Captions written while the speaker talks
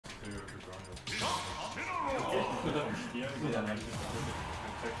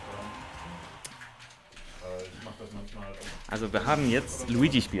Also wir haben jetzt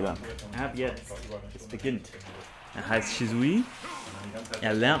Luigi-Spieler. Ab jetzt. Es beginnt. Er heißt Shisui.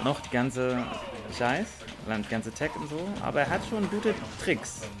 Er lernt noch die ganze Scheiß, lernt ganze Tech und so, aber er hat schon gute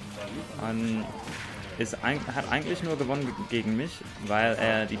Tricks. Und hat eigentlich nur gewonnen gegen mich, weil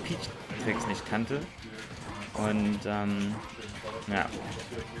er die Peach-Tricks nicht kannte. Und ja.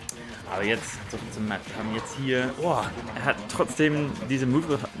 Aber jetzt zurück zum Match. Wir haben jetzt hier. Oh, er hat trotzdem diese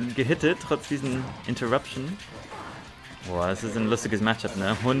Move gehittet, trotz diesen Interruption. Boah, das ist ein lustiges Matchup,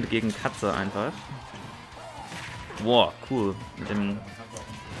 ne? Hund gegen Katze einfach. Wow, cool. Mit dem.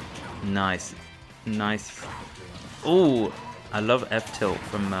 Nice. Nice. Oh, I love F-tilt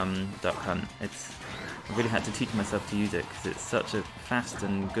from Duck Hunt. I really had to teach myself to use it because it's such a fast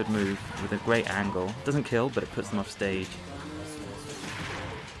and good move with a great angle. Doesn't kill, but it puts them off stage.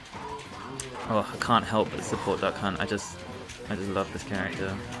 Oh, I can't help but support Duck Hunt. I just love this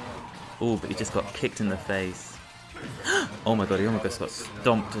character. Oh, but he just got kicked in the face. Oh my god, he almost got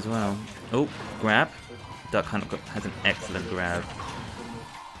stomped as well. Oh, grab. Duck Hunt has an excellent grab.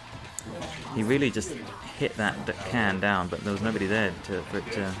 He really just hit that can down, but there was nobody there for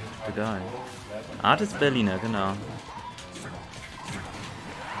it to go. Artist Berliner, genau.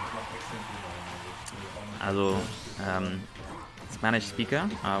 Also, Spanish Speaker,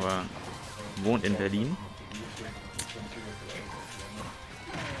 aber wohnt in Berlin.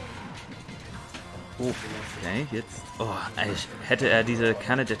 Oh, okay, jetzt. Oh, hätte er diese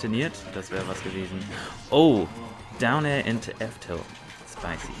Kanne detoniert, das wäre was gewesen. Oh, down air into F-tilt.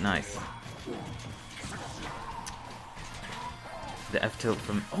 Spicy, nice. The F-tilt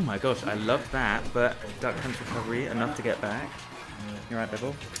from. Oh my gosh, I love that, but Duck Hunt recovery enough to get back. You right,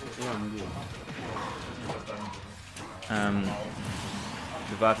 Bibble?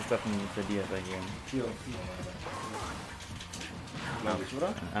 Du wartest auf einen Verlierer hier. Glaube ich,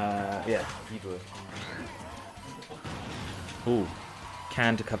 oder? Yeah, he would. Ooh,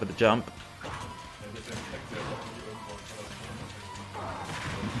 can to cover the jump.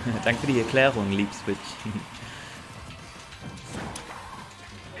 Danke für die Erklärung, lieb Switch.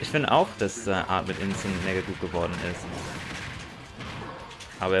 Ich finde auch, dass Art mit Instant mega gut geworden ist.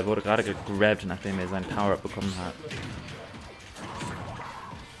 Aber er wurde gerade gegrabt, nachdem er seinen Power-Up bekommen hat.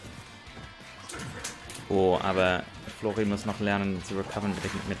 Oh, aber Flori muss noch lernen zu recovern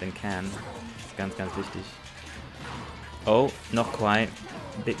mit den Can. Das ist ganz, ganz wichtig. Oh, not quite.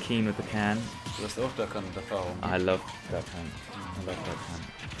 A bit keen with the can. Du hast auch Duck Hunt Erfahrung. I love Duck Hunt. I love Duck Hunt.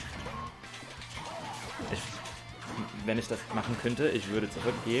 Wenn ich das machen könnte, ich würde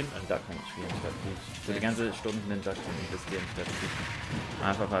zurückgehen und Duck Hunt spielen statt Peach. So die ganze Stunde in Duck Hunt investieren statt Peach.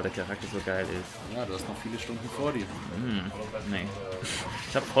 Einfach weil der Charakter so geil ist. Ja, du hast noch viele Stunden vor dir. Nee.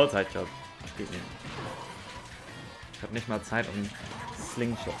 Ich hab Vollzeitjob. Das geht nicht. Ich hab nicht mal Zeit, um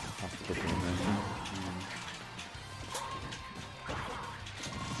Slingshot zu gucken.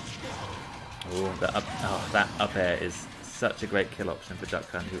 Oh, that up air is such a great kill option for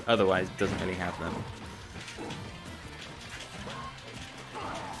Duck Hunt, who otherwise doesn't really have them.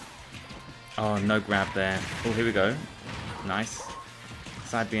 Oh, no grab there. Oh, here we go. Nice.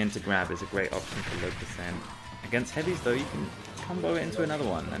 Side B into grab is a great option for low percent. Against heavies though, you can combo it into another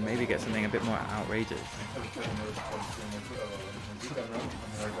one and maybe get something a bit more outrageous.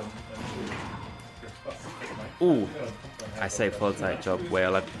 Ooh, I say Vollzeitjob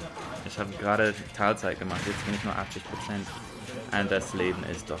well. Ich habe gerade Teilzeit gemacht, jetzt bin ich nur 80%. Und das Leben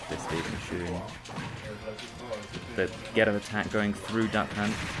ist doch deswegen schön. The get of attack going through Duck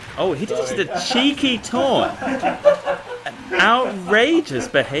Hunt. Oh, he did just a cheeky taunt! Outrageous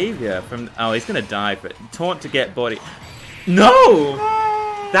behavior from. Oh, he's gonna die for it. Taunt to get body. No!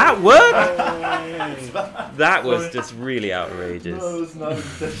 That worked? That was just really outrageous.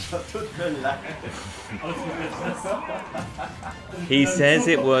 He says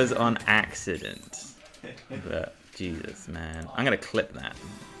it was on accident. But, Jesus, man. I'm gonna clip that.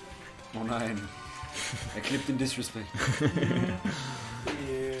 Oh nein. Er klippt den Disrespect.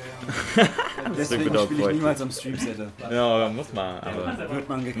 Deswegen spiele ich niemals am Stream-Setter. Ja, muss man, aber wird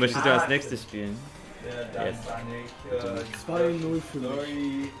man gekriegt. Möchtest du als nächstes spielen? Yes. 2-0 für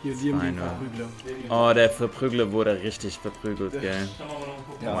mich. Hier Liam den Verprügler. Oh, der Verprügler wurde richtig verprügelt, gell?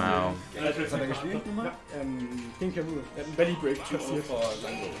 Wow. Was hat er gespielt nochmal? Pinker Move. Er hat einen Belly Break kassiert.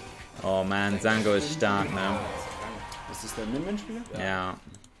 Oh man, Zango ist stark, ne? Ist das der Min-Min-Spieler? Ja.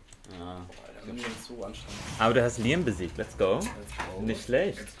 So anstrengend. Aber du hast Liam besiegt, let's go. Nicht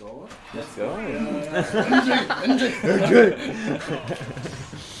schlecht. Let's go. Let's go.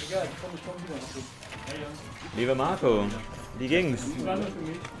 Lieber Marco, Wie ging's? 2-0 für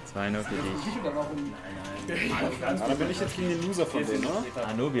mich. 2-0 für dich. Ich oder warum? Aber dann bin ich jetzt gegen den Loser von denen, oder?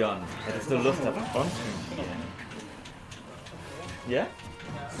 Anubion, hättest du Lust auf Bonspielen? Ja?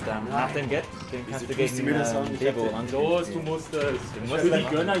 Dann nach dem Get, den kannst du tust du gegen mir das an? Ich Debo hab den- und Los, du musst es. musst Für die es.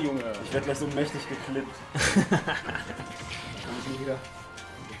 Gönner, Junge. Ich werde gleich so mächtig geklippt. Kann ich nie wieder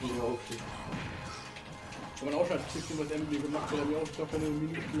aufstehen. Kann man auch schon als Tipp, was er mit mir gemacht hat, mir auch doch eine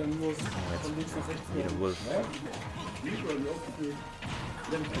Minute lang nur von links nach rechts. Jeder Wolf. Nicht, weil mir aufgeführt.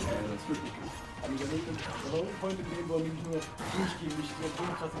 Ja, das ist wirklich gut. Aber ich habe heute mit dem, wo er mich nur durchgehen, mich so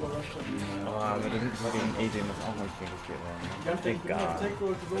krass überrascht hat. Oh, aber du bist gegen AJ muss auch mal spielen gespielt werden. Ganz Egal.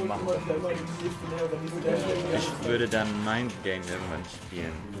 so immer den nächsten her oder nicht so der Ich würde dann mein Game irgendwann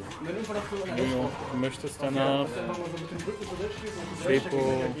spielen. Und dann irgendwann noch so Du möchtest danach so mit dem Rücken so stehst und so Beppo,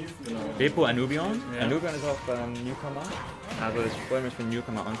 Beppo Anubion. Ja. Anubion ist auch Newcomer. Also ich freue mich, wenn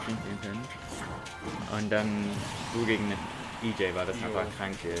Newcomer on-stream spielen können. Und dann du gegen EJ, weil das einfach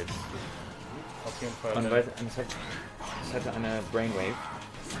krank ist. auf jeden Fall. Und weil ich hatte eine Brainwave.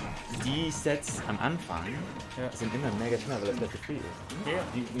 Die Sets am Anfang sind immer mega schnell, weil das letzte Free ist. Ja.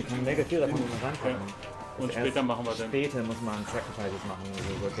 Die können mega viel davon rankommen. Und Erst später machen wir dann. Später muss man Sacrifices machen,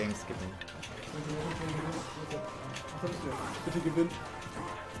 so Games skippen. Bitte gewinn.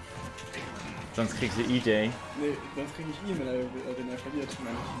 Sonst kriegst du EJ. Nee, sonst kriege ich ihn, wenn er verliert.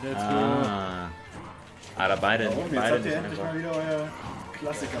 Meine ich. Aber beide Warum? Jetzt beide habt ihr nicht endlich einfach. mal wieder euer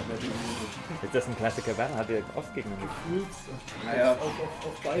Klassiker-Battle. Ist das ein Klassiker Battle? Habt ihr oft gegen mich? Gefühlt Naja,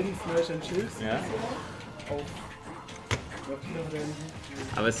 auf beiden Smash and Chills. Ja? Auf.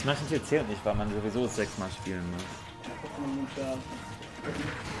 Aber das Smash and zählt nicht, weil man sowieso 6-mal spielen muss.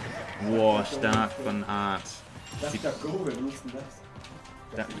 Wow, stark von Art. das ist ja go, wir benutzen das.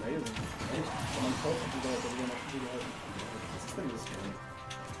 Da, Was ist denn das?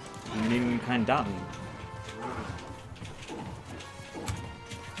 wir nehmen keine Daten.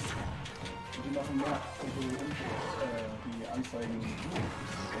 Die machen mehr. Die Anzeigen.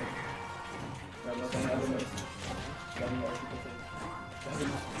 Ja, das ist alles.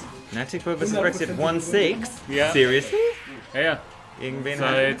 Natic Boy vs. Brexit 1-6? Ja. Seriously? Ja, ja. Irgendwen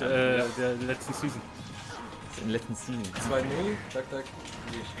Seit hat der letzten Season. in den letzten Season. 2-0, tak. Also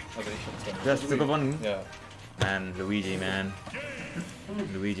ich hab 2-0. Du hast so gewonnen? Ja. Man, Luigi, man.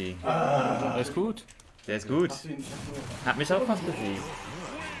 Luigi. Alles gut. Der ist gut. Hat mich auch fast besiegt.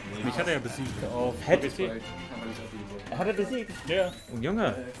 Mich hat er ja besiegt auf Hätte- PBT. Hat er besiegt? Ja.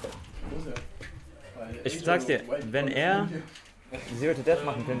 Junge. Ich sag's dir, wenn er Zero to Death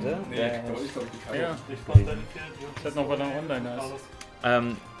machen könnte, Ja. Ich weiß noch, was er online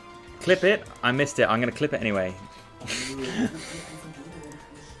ist. clip it. I missed it. I'm gonna clip it anyway.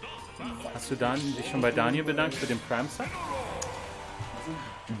 Hast du dich schon bei Daniel bedankt für den Prime-Sub?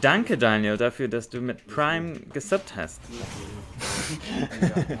 Danke, Daniel, dafür, dass du mit Prime gesubbt hast.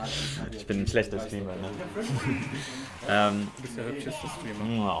 Ich bin ein schlechter Streamer, ne? Du bist der hübscheste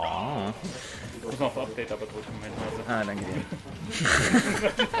Streamer. Oh. Ich muss noch auf Update aber drücken, mein Hase. Ah, danke dir.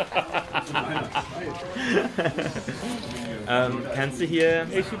 Kannst du hier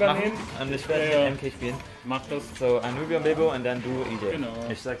Ich übernehmen? machen? Und ich werde Ja, ja. mit MK spielen. Mach das. So, Anubion Bebo und dann du EJ. Genau.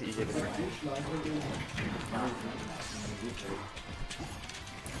 Ich sagte EJ bitte.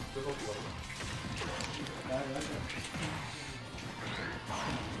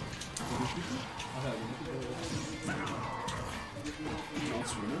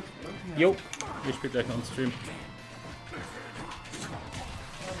 Jo, ich spiele gleich noch einen Stream.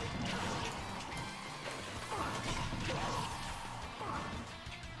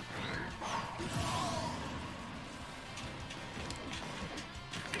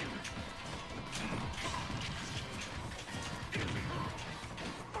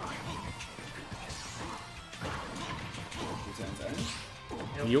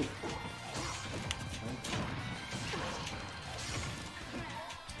 Jo.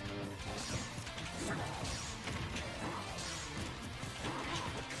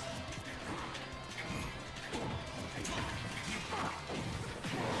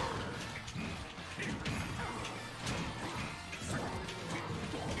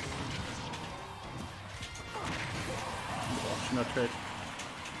 Schöner Trade.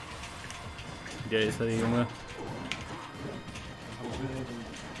 Der ist er, der Junge.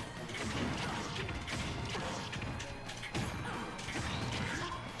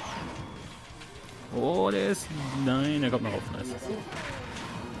 Oh, der ist... Nein, der kommt noch auf. Nice.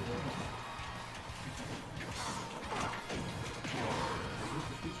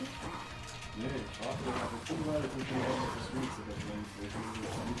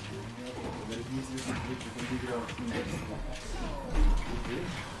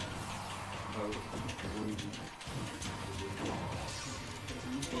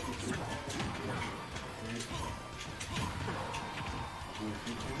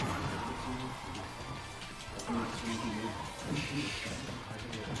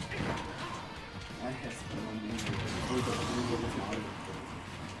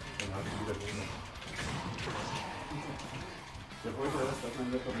 Der wollte erst, dass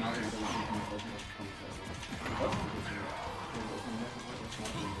mein Laptop Mario wieder gespielt hat, was kommt. Was?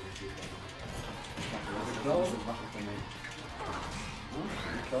 Ich glaube, einfach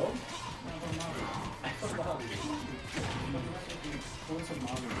Mario. Einfach Mario.